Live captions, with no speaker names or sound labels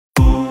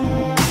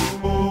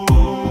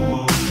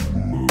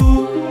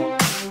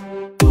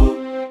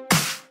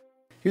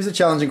Here's a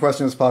challenging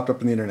question that's popped up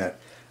on the internet.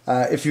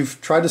 If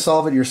you've tried to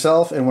solve it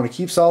yourself and want to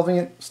keep solving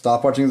it,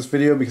 stop watching this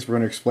video because we're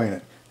going to explain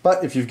it.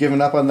 But if you've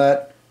given up on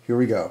that, here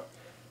we go.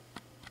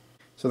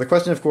 So the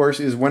question, of course,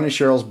 is when is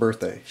Cheryl's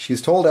birthday?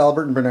 She's told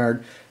Albert and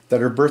Bernard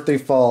that her birthday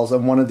falls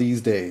on one of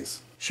these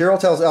days. Cheryl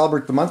tells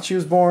Albert the month she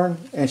was born,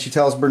 and she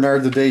tells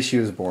Bernard the day she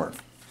was born.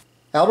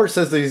 Albert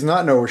says that he does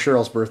not know where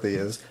Cheryl's birthday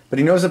is, but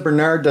he knows that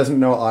Bernard doesn't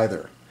know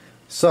either.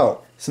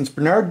 So, since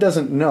Bernard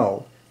doesn't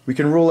know, we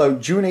can rule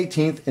out June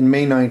 18th and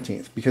May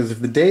 19th, because if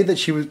the day that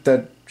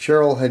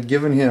Cheryl had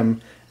given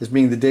him as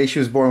being the day she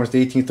was born was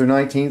the 18th or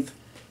 19th,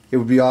 it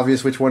would be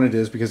obvious which one it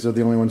is because they're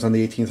the only ones on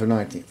the 18th or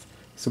 19th.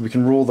 So we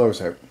can rule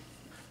those out.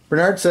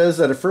 Bernard says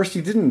that at first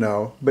he didn't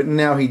know, but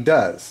now he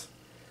does.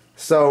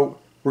 So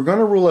we're going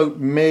to rule out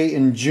May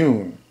and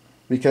June,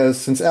 because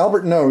since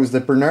Albert knows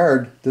that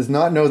Bernard does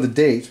not know the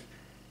date,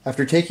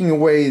 after taking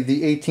away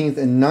the 18th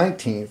and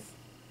 19th,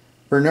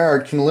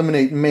 Bernard can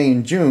eliminate May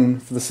and June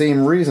for the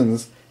same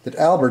reasons that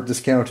Albert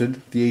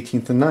discounted the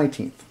 18th and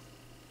 19th.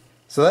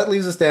 So that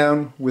leaves us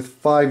down with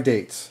 5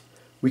 dates.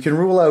 We can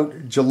rule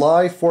out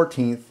July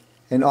 14th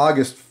and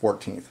August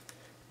 14th,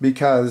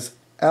 because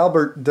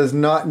Albert does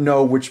not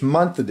know which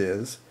month it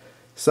is,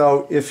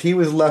 so if he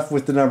was left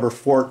with the number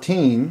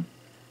 14,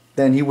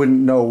 then he wouldn't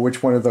know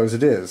which one of those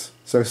it is.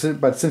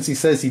 But since he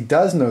says he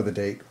does know the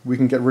date, we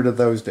can get rid of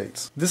those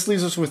dates. This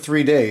leaves us with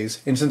 3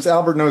 days, and since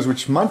Albert knows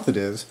which month it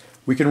is,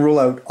 we can rule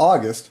out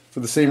August for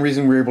the same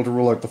reason we were able to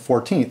rule out the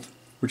 14th,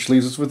 which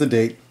leaves us with the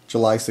date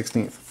July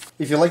 16th.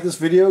 If you like this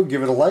video,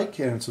 give it a like,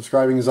 and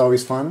subscribing is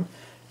always fun.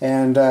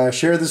 And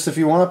share this if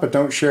you want, but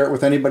don't share it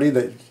with anybody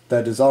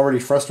that is already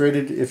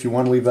frustrated if you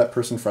want to leave that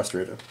person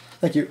frustrated.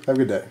 Thank you. Have a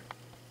good day.